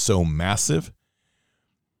take is so massive.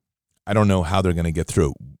 I don't know how they're going to get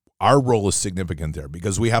through. Our role is significant there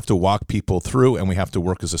because we have to walk people through, and we have to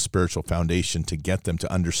work as a spiritual foundation to get them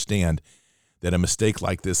to understand that a mistake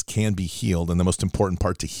like this can be healed, and the most important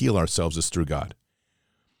part to heal ourselves is through God.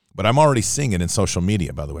 But I'm already seeing it in social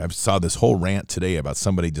media, by the way. I saw this whole rant today about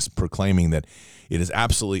somebody just proclaiming that it is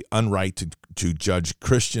absolutely unright to judge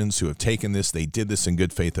Christians who have taken this. They did this in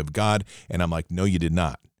good faith of God. And I'm like, no, you did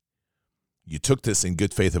not. You took this in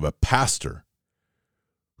good faith of a pastor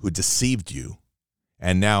who deceived you.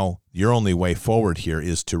 And now your only way forward here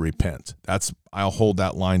is to repent. I'll hold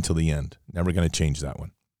that line till the end. Never going to change that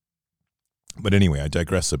one. But anyway, I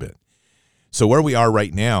digress a bit. So where we are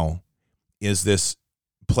right now is this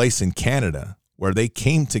place in Canada where they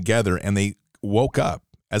came together and they woke up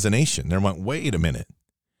as a nation. They went, wait a minute.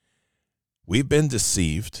 We've been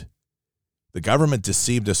deceived. The government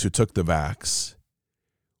deceived us who took the vax.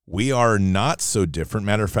 We are not so different.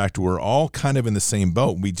 Matter of fact, we're all kind of in the same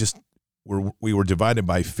boat. We were divided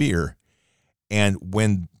by fear. And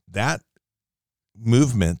when that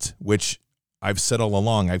movement, which I've said all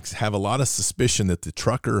along, I have a lot of suspicion that the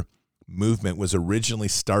trucker movement was originally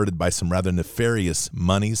started by some rather nefarious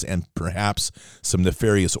monies and perhaps some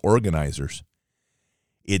nefarious organizers.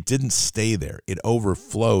 It didn't stay there. It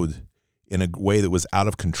overflowed in a way that was out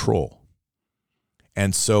of control.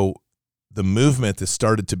 And so the movement that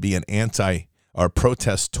started to be an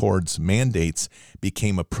protest towards mandates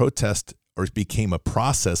became a protest, or became a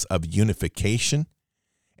process of unification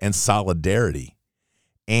and solidarity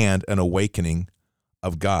and an awakening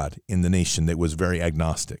of God in the nation that was very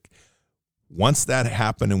agnostic. Once that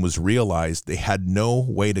happened and was realized, they had no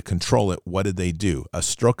way to control it. What did they do? A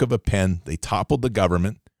stroke of a pen, they toppled the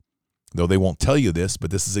government, though they won't tell you this,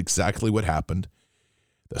 but this is exactly what happened.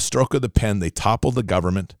 The stroke of the pen, they toppled the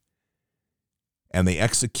government, and they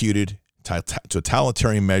executed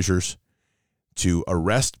totalitarian measures to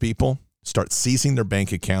arrest people, start seizing their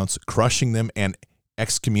bank accounts, crushing them, and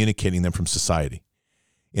excommunicating them from society.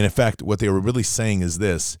 In effect, what they were really saying is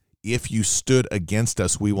this: if you stood against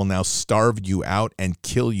us, we will now starve you out and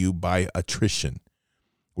kill you by attrition.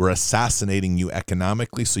 We're assassinating you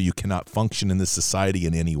economically so you cannot function in this society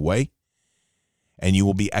in any way, and you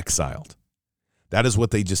will be exiled. That is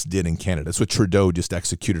what they just did in Canada. That's what Trudeau just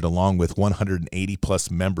executed along with 180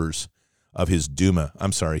 plus members of his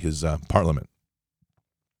his parliament.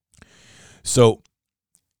 So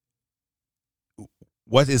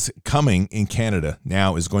what is coming in Canada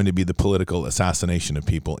now is going to be the political assassination of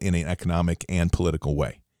people in an economic and political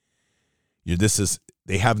way.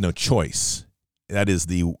 They have no choice. That is,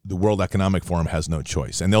 the World Economic Forum has no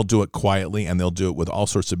choice. And they'll do it quietly, and they'll do it with all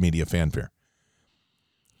sorts of media fanfare.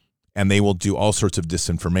 And they will do all sorts of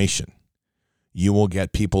disinformation. You will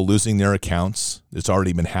get people losing their accounts. It's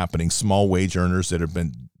already been happening. Small wage earners that have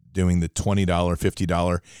been doing the $20,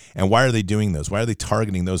 $50. And why are they doing those? Why are they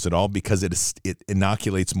targeting those at all? Because it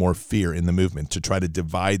inoculates more fear in the movement to try to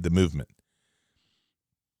divide the movement.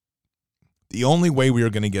 The only way we are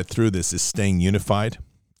going to get through this is staying unified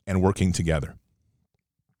and working together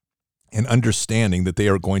and understanding that they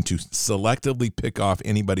are going to selectively pick off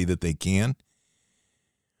anybody that they can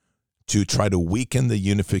to try to weaken the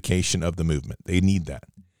unification of the movement. They need that.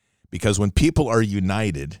 Because when people are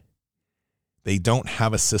united, they don't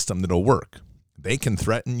have a system that'll work. They can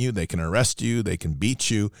threaten you, they can arrest you, they can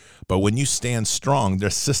beat you, but when you stand strong, their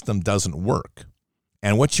system doesn't work.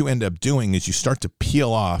 And what you end up doing is you start to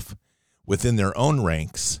peel off within their own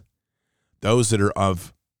ranks those that are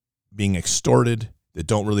of being extorted, that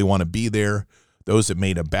don't really want to be there, those that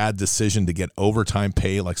made a bad decision to get overtime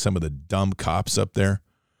pay, like some of the dumb cops up there.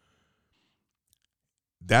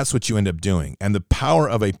 That's what you end up doing. And the power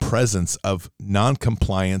of a presence of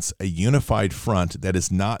noncompliance, a unified front that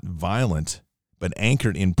is not violent, but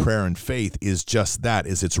anchored in prayer and faith, is just that,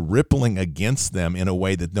 is it's rippling against them in a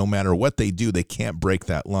way that no matter what they do, they can't break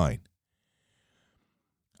that line.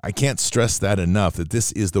 I can't stress that enough, that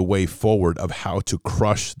this is the way forward of how to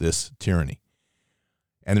crush this tyranny.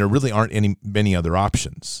 And there really aren't many other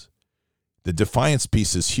options. The defiance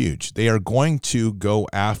piece is huge. They are going to go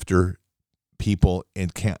after people in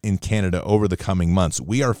Canada over the coming months.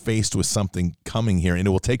 We are faced with something coming here, and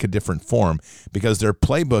it will take a different form because their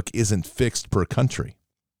playbook isn't fixed per country.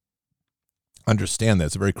 Understand that.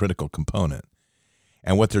 It's a very critical component.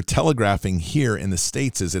 And what they're telegraphing here in the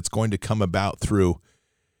States is it's going to come about through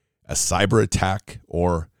a cyber attack,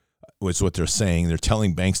 or is what they're saying. They're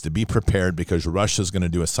telling banks to be prepared because Russia's going to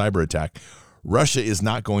do a cyber attack. Russia is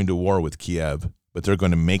not going to war with Kiev, but they're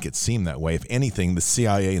going to make it seem that way. If anything, the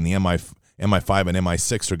CIA and the MI5 and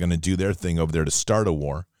MI6 are going to do their thing over there to start a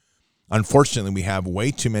war. Unfortunately, we have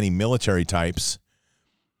way too many military types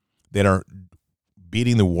that are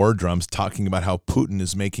beating the war drums, talking about how Putin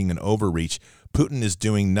is making an overreach. Putin is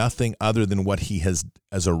doing nothing other than what he has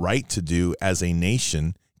as a right to do as a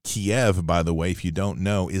nation. Kiev, by the way, if you don't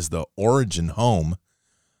know, is the origin home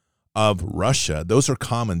of Russia. Those are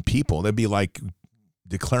common people. That'd be like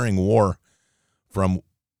declaring war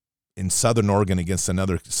in Southern Oregon against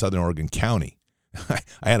another Southern Oregon county.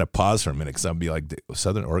 I had to pause for a minute because I'd be like,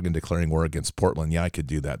 Southern Oregon declaring war against Portland. Yeah, I could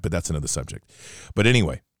do that, but that's another subject. But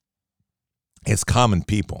anyway, it's common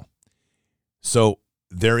people. So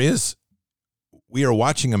we are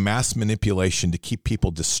watching a mass manipulation to keep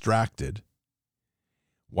people distracted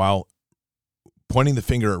while pointing the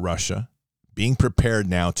finger at Russia, being prepared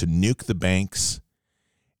now to nuke the banks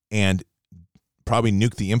and probably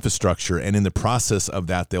nuke the infrastructure. And in the process of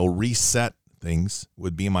that, they'll reset things,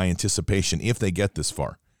 would be my anticipation if they get this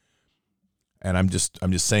far. And I'm just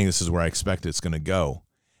saying this is where I expect it's going to go.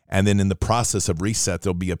 And then in the process of reset,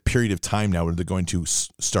 there'll be a period of time now where they're going to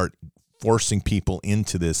start forcing people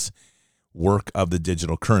into this work of the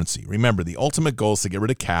digital currency. Remember, the ultimate goal is to get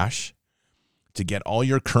rid of cash, to get all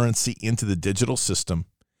your currency into the digital system,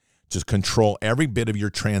 to control every bit of your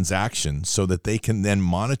transaction so that they can then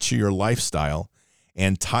monitor your lifestyle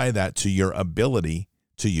and tie that to your ability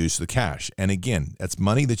to use the cash. And again, that's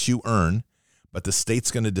money that you earn, but the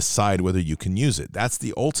state's going to decide whether you can use it. That's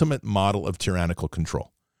the ultimate model of tyrannical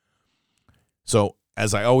control. So,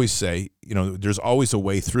 as I always say, there's always a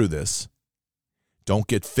way through this. Don't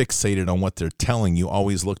get fixated on what they're telling you.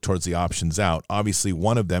 Always look towards the options out. Obviously,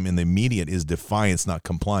 one of them in the immediate is defiance, not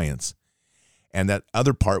compliance. And that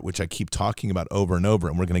other part, which I keep talking about over and over,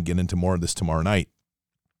 and we're going to get into more of this tomorrow night,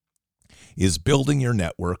 is building your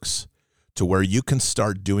networks to where you can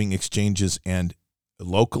start doing exchanges and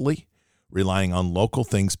locally, relying on local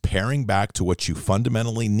things, pairing back to what you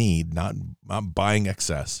fundamentally need, not buying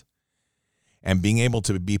excess, and being able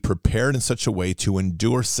to be prepared in such a way to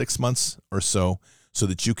endure 6 months or so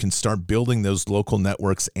that you can start building those local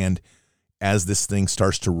networks. And as this thing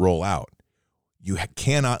starts to roll out, you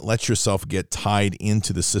cannot let yourself get tied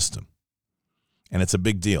into the system. And it's a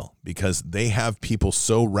big deal because they have people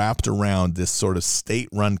so wrapped around this sort of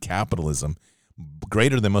state-run capitalism,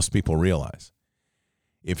 greater than most people realize.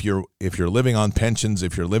 If you're living on pensions,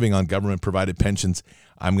 if you're living on government-provided pensions,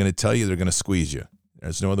 I'm going to tell you they're going to squeeze you.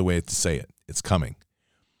 There's no other way to say it. It's coming.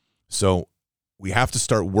 So we have to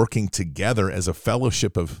start working together as a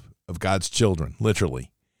fellowship of God's children,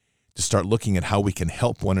 literally, to start looking at how we can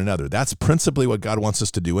help one another. That's principally what God wants us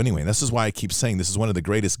to do anyway. And this is why I keep saying this is one of the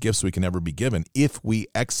greatest gifts we can ever be given if we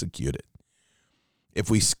execute it. If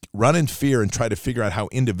we run in fear and try to figure out how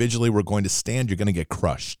individually we're going to stand, you're going to get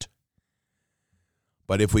crushed.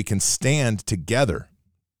 But if we can stand together,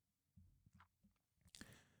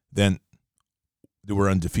 then we're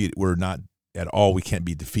undefeated. We're not at all. We can't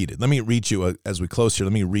be defeated. Let me read you, as we close here,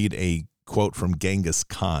 let me read a quote from Genghis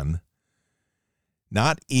Khan.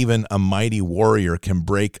 Not even a mighty warrior can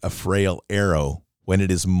break a frail arrow when it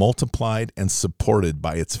is multiplied and supported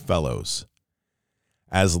by its fellows.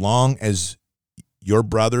 As long as your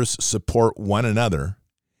brothers support one another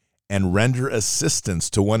and render assistance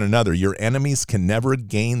to one another, your enemies can never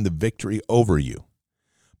gain the victory over you.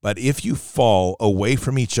 But if you fall away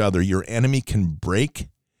from each other, your enemy can break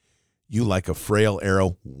you like a frail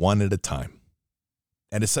arrow one at a time.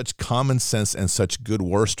 And it's such common sense and such good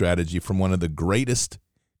war strategy from one of the greatest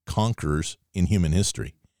conquerors in human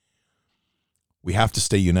history. We have to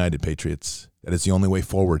stay united, patriots. That is the only way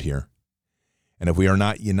forward here. And if we are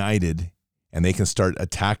not united and they can start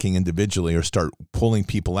attacking individually or start pulling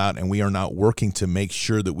people out and we are not working to make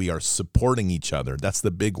sure that we are supporting each other, that's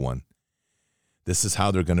the big one. This is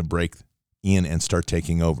how they're going to break in and start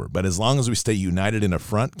taking over. But as long as we stay united in a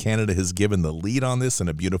front, Canada has given the lead on this in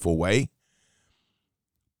a beautiful way.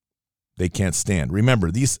 They can't stand.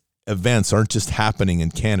 Remember, these events aren't just happening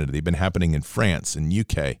in Canada. They've been happening in France and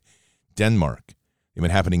UK, Denmark. They've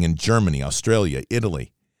been happening in Germany, Australia,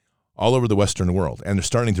 Italy, all over the Western world. And they're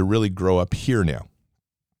starting to really grow up here now.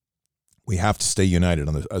 We have to stay united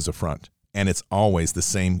as a front. And it's always the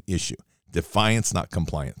same issue. Defiance, not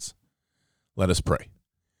compliance. Let us pray.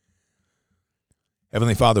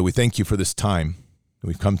 Heavenly Father, we thank you for this time.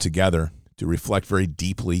 We've come together to reflect very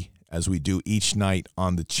deeply as we do each night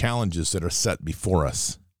on the challenges that are set before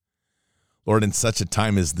us. Lord, in such a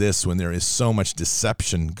time as this, when there is so much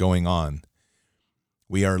deception going on,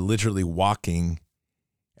 we are literally walking,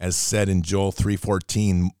 as said in Joel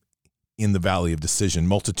 3:14, in the valley of decision.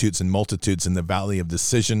 Multitudes and multitudes in the valley of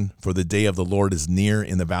decision, for the day of the Lord is near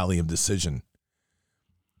in the valley of decision.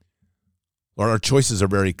 Lord, our choices are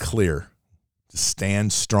very clear.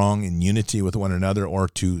 stand strong in unity with one another, or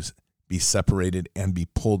to be separated and be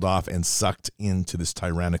pulled off and sucked into this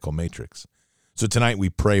tyrannical matrix. So tonight we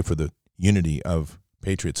pray for the unity of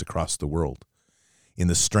patriots across the world, in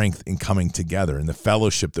the strength in coming together, in the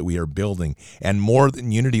fellowship that we are building. And more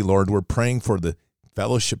than unity, Lord, we're praying for the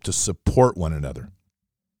fellowship to support one another,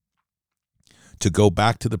 to go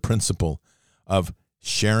back to the principle of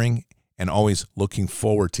sharing and always looking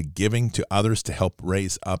forward to giving to others to help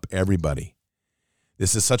raise up everybody.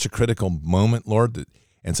 This is such a critical moment, Lord,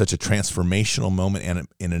 and such a transformational moment, and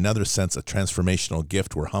in another sense, a transformational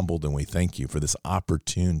gift. We're humbled and we thank you for this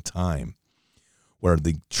opportune time where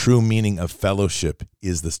the true meaning of fellowship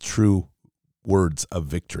is the true words of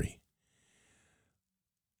victory.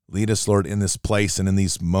 Lead us, Lord, in this place and in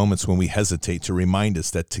these moments when we hesitate, to remind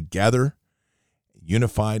us that together,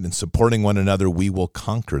 unified and supporting one another, we will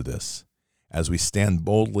conquer this as we stand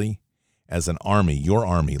boldly as an army, your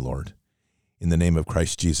army, Lord, in the name of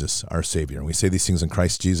Christ Jesus, our Savior. And we say these things in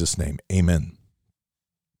Christ Jesus' name. Amen.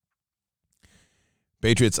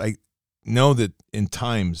 Patriots, I know that in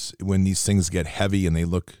times when these things get heavy and they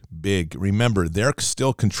look big, remember, they're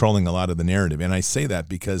still controlling a lot of the narrative. And I say that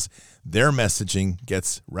because their messaging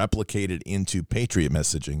gets replicated into patriot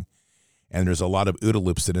messaging. And there's a lot of OODA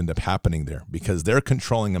loops that end up happening there because they're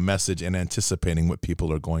controlling a message and anticipating what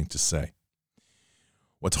people are going to say.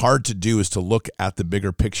 What's hard to do is to look at the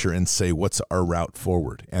bigger picture and say, what's our route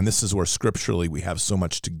forward? And this is where scripturally we have so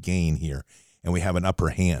much to gain here, and we have an upper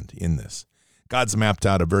hand in this. God's mapped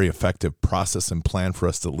out a very effective process and plan for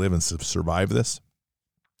us to live and survive this.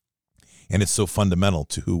 And it's so fundamental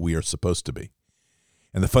to who we are supposed to be.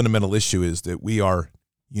 And the fundamental issue is that we are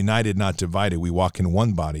united, not divided. We walk in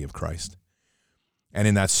one body of Christ. And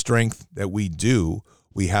in that strength that we do,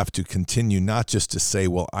 we have to continue not just to say,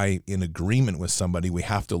 well, I'm in agreement with somebody. We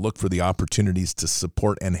have to look for the opportunities to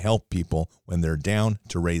support and help people when they're down,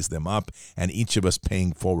 to raise them up, and each of us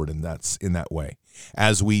paying forward in that way.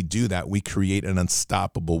 As we do that, we create an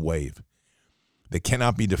unstoppable wave that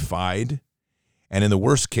cannot be defied. And in the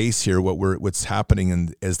worst case here, what's happening,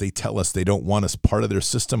 and as they tell us they don't want us part of their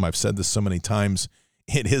system, I've said this so many times,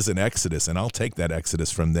 it is an exodus, and I'll take that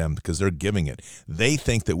exodus from them because they're giving it. They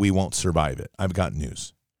think that we won't survive it. I've got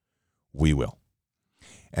news. We will.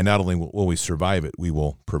 And not only will we survive it, we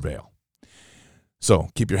will prevail. So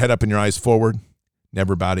keep your head up and your eyes forward.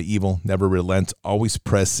 Never bow to evil. Never relent. Always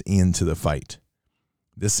press into the fight.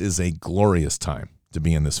 This is a glorious time to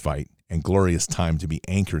be in this fight, and glorious time to be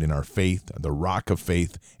anchored in our faith, the rock of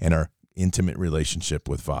faith, and our intimate relationship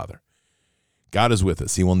with Father. God is with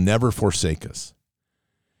us. He will never forsake us.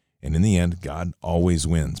 And in the end, God always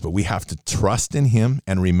wins. But we have to trust in him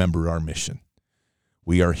and remember our mission.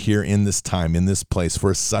 We are here in this time, in this place,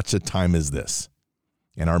 for such a time as this.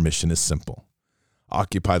 And our mission is simple.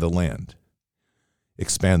 Occupy the land.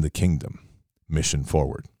 Expand the kingdom. Mission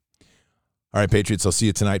forward. All right, Patriots, I'll see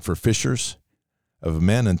you tonight for Fishers of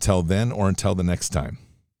Men. Until then, or until the next time.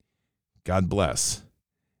 God bless,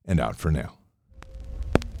 and out for now.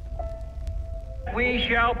 We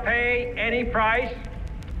shall pay any price,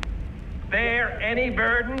 bear any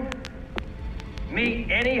burden, meet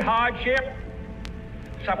any hardship,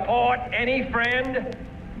 support any friend,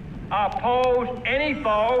 oppose any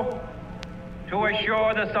foe to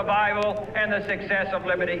assure the survival and the success of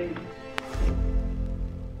liberty.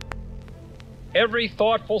 Every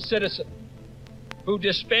thoughtful citizen who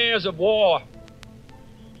despairs of war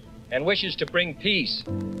and wishes to bring peace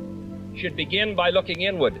should begin by looking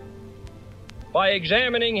inward, by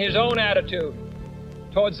examining his own attitude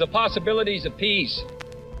towards the possibilities of peace.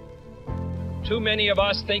 Too many of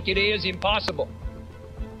us think it is impossible.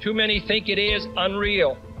 Too many think it is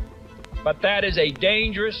unreal. But that is a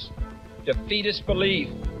dangerous, defeatist belief.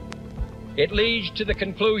 It leads to the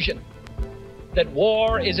conclusion that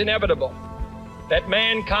war is inevitable, that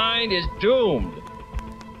mankind is doomed,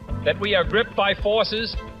 that we are gripped by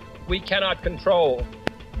forces we cannot control.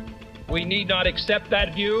 We need not accept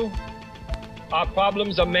that view. Our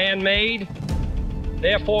problems are man-made.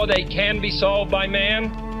 Therefore, they can be solved by man,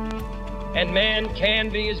 and man can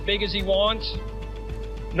be as big as he wants.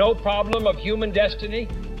 No problem of human destiny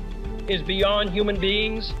is beyond human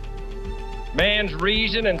beings. Man's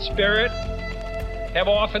reason and spirit have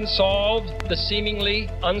often solved the seemingly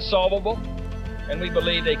unsolvable, and we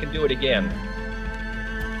believe they can do it again.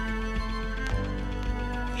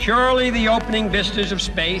 Surely the opening vistas of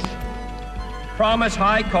space promise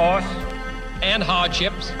high costs and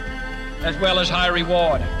hardships, as well as high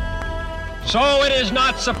reward. So it is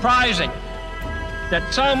not surprising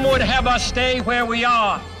that some would have us stay where we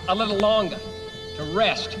are a little longer, to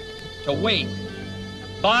rest, to wait.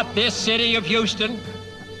 But this city of Houston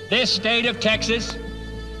This state of Texas,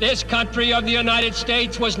 this country of the United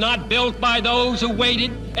States, was not built by those who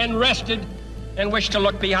waited and rested and wished to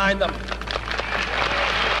look behind them.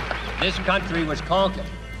 This country was conquered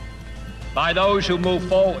by those who move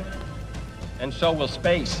forward, and so will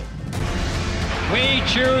space. We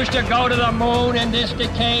choose to go to the moon in this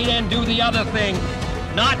decade and do the other thing,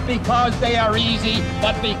 not because they are easy,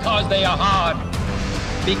 but because they are hard.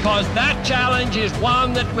 Because that challenge is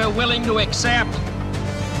one that we're willing to accept.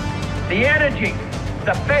 The energy,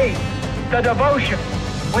 the faith, the devotion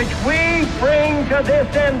which we bring to this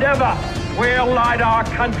endeavor will light our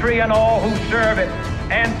country and all who serve it.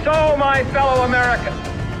 And so, my fellow Americans,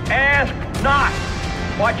 ask not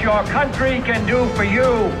what your country can do for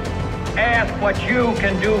you. Ask what you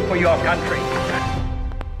can do for your country.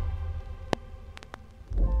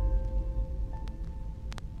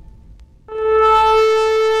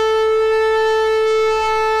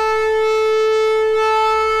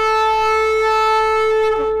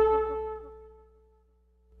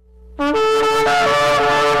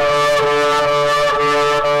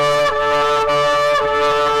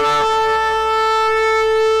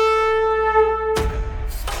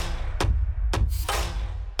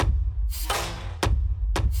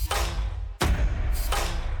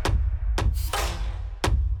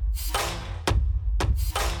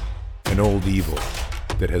 An old evil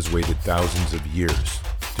that has waited thousands of years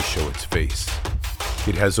to show its face.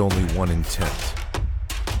 It has only one intent: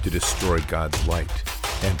 to destroy God's light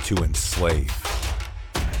and to enslave.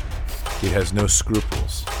 It has no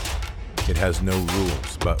scruples. It has no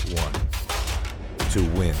rules but one: to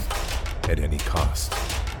win at any cost.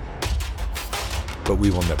 But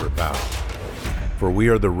we will never bow, for we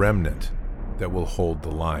are the remnant that will hold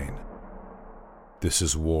the line. This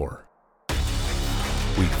is war.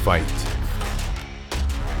 We fight.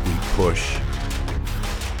 We push.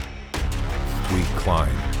 We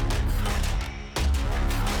climb.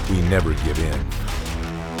 We never give in.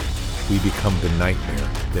 We become the nightmare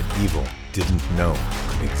that evil didn't know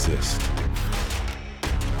could exist.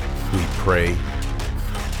 We pray.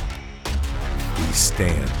 We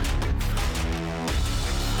stand.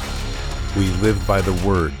 We live by the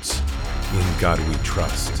words, "In God we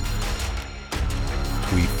trust."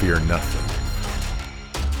 We fear nothing.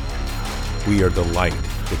 We are the light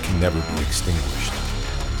that can never be extinguished.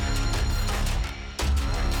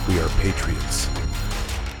 We are patriots.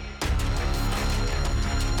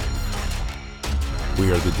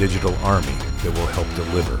 We are the digital army that will help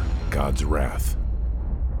deliver God's wrath.